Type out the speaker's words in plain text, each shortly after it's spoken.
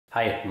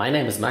Hi, my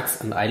name is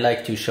Max and I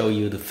like to show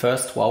you the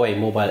first Huawei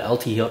mobile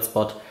LTE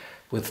hotspot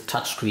with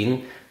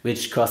touchscreen,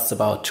 which costs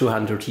about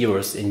 200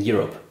 euros in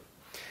Europe.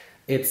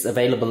 It's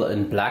available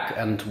in black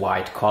and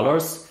white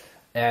colors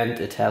and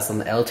it has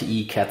an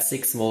LTE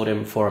Cat6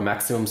 modem for a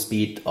maximum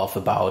speed of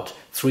about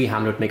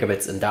 300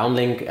 megabits in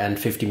downlink and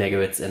 50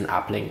 megabits in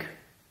uplink.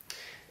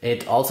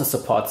 It also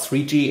supports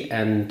 3G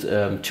and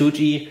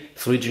 2G,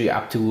 3G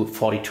up to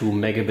 42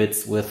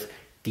 megabits with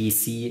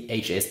DC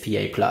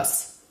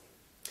HSPA+.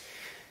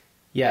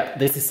 Yeah,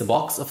 this is the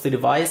box of the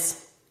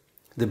device,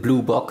 the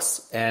blue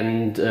box,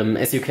 and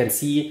as you can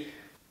see,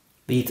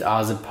 these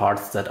are the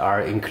parts that are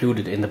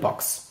included in the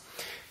box.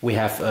 We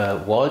have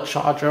a wall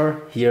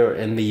charger here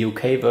in the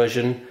UK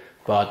version,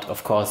 but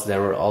of course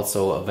there are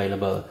also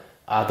available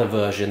other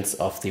versions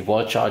of the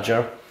wall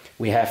charger.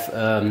 We have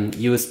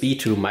USB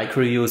to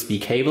micro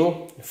USB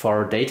cable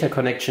for data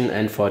connection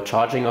and for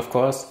charging, of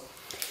course.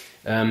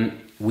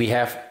 We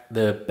have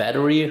the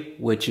battery,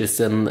 which is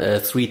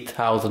a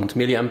 3000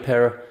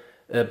 milliampere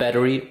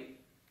battery,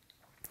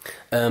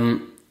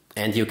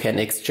 and you can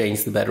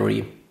exchange the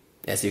battery,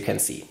 as you can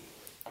see.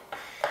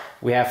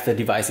 We have the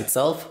device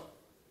itself,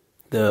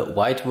 the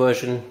white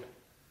version,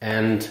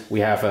 and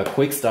we have a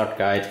quick start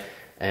guide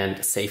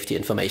and safety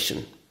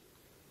information.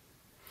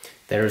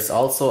 There is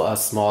also a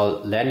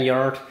small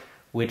lanyard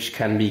which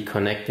can be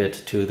connected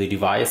to the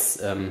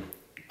device on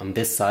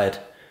this side.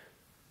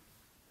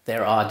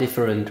 There are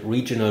different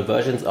regional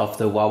versions of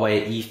the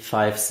Huawei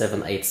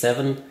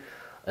E5787.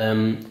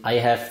 I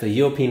have the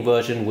European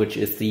version, which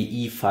is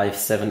the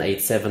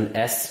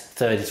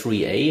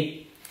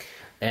E5787S33A,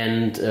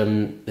 and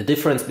the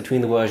difference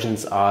between the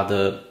versions are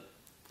the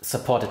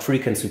supported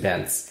frequency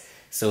bands.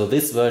 So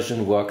this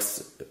version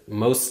works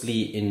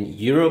mostly in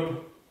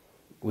Europe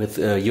with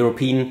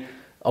European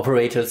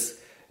operators,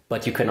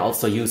 but you can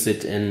also use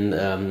it in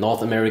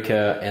North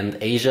America and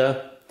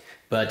Asia,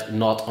 but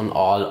not on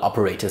all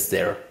operators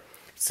there.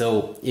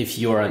 So if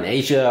you're in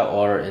Asia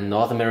or in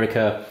North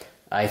America,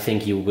 I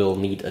think you will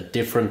need a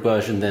different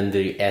version than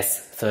the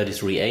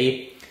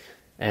S33A,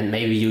 and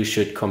maybe you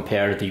should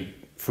compare the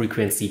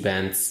frequency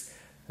bands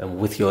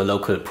with your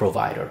local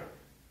provider.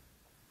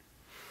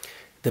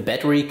 The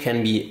battery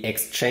can be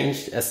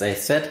exchanged, as I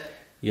said.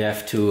 You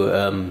have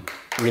to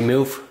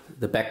remove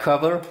the back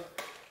cover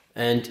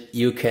and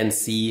you can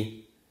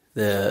see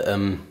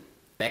the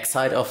back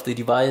side of the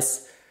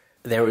device.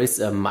 There is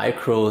a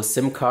micro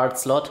SIM card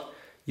slot.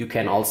 You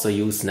can also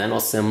use nano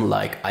SIM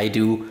like I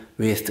do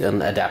with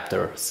an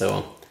adapter.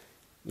 So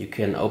you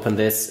can open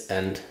this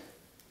and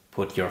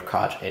put your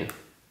card in.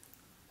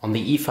 On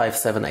the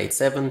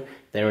E5787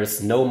 there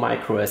is no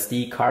micro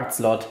SD card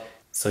slot,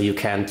 so you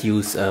can't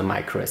use a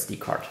micro SD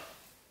card.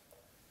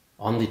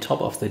 On the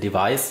top of the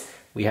device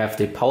we have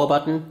the power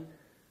button.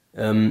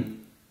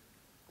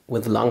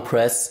 With a long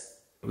press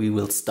we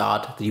will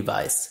start the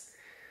device.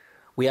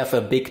 We have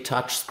a big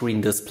touch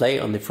screen display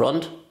on the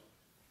front.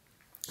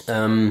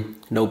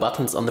 No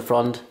buttons on the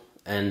front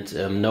and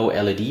no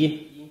LED.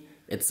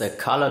 It's a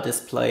color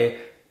display,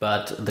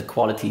 but the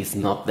quality is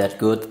not that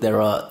good. There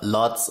are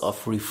lots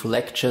of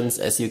reflections,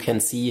 as you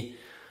can see.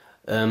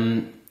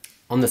 On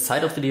the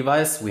side of the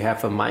device we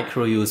have a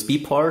micro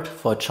USB port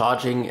for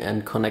charging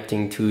and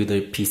connecting to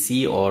the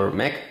PC or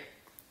Mac.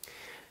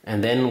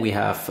 And then we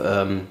have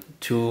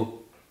two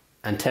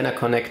antenna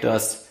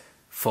connectors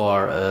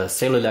for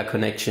cellular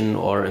connection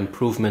or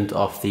improvement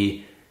of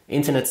the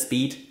internet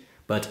speed,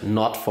 but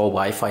not for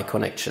Wi-Fi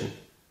connection.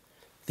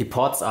 The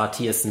ports are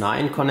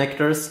TS9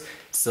 connectors,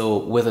 so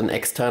with an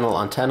external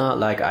antenna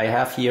like I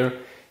have here,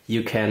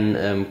 you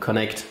can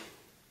connect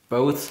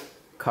both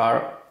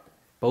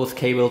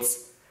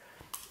cables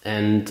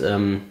and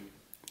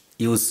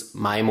use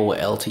MIMO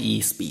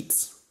LTE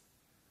speeds.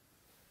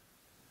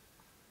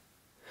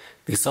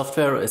 The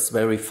software is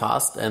very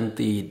fast and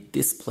the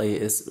display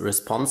is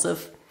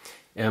responsive.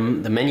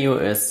 The menu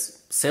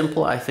is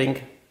simple, I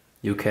think.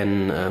 You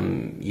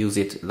can use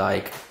it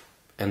like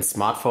a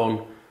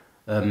smartphone,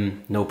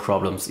 no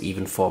problems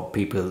even for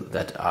people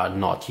that are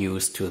not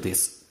used to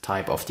this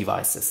type of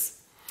devices.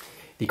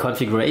 The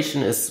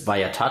configuration is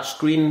via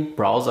touchscreen,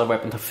 browser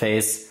web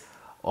interface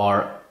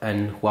or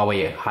an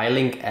Huawei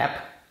Highlink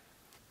app.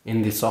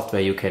 In the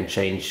software you can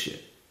change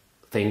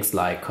things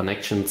like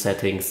connection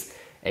settings,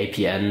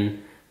 APN.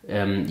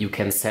 You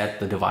can set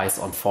the device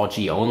on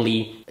 4G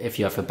only. If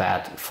you have a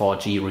bad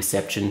 4G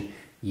reception,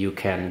 you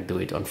can do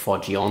it on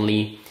 4G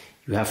only.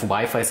 You have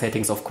Wi-Fi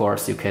settings, of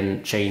course. You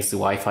can change the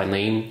Wi-Fi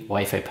name,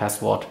 Wi-Fi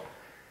password,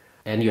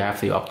 and you have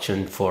the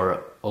option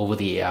for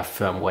over-the-air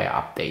firmware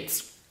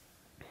updates.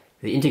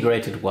 The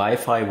integrated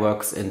Wi-Fi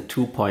works in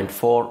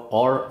 2.4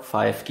 or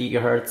 5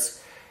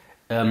 GHz.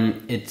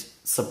 It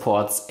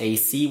supports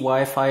AC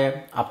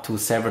Wi-Fi up to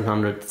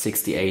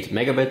 768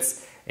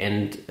 megabits,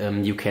 and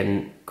you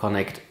can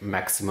connect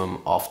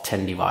maximum of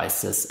 10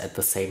 devices at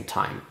the same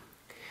time.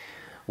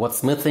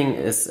 What's missing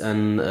is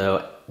an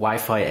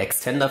Wi-Fi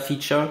extender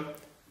feature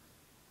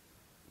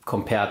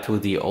compared to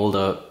the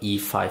older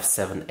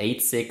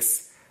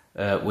E5786,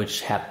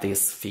 which had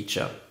this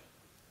feature.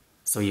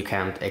 so you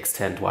can't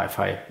extend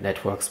Wi-Fi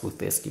networks with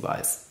this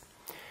device.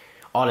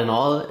 All in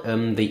all,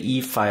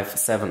 the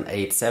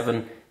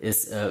E5787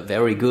 is a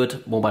very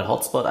good mobile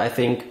hotspot, I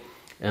think.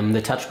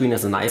 The touchscreen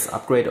is a nice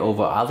upgrade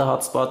over other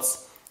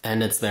hotspots,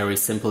 and it's very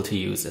simple to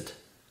use it.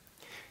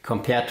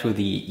 Compared to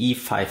the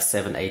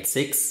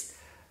E5786,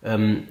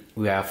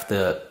 we have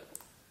the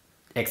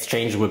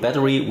exchangeable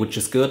battery, which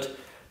is good,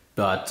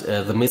 but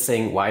the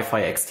missing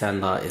Wi-Fi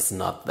extender is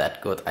not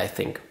that good, I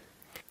think.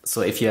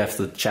 So if you have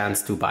the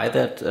chance to buy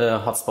that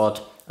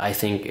hotspot, I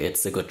think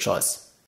it's a good choice.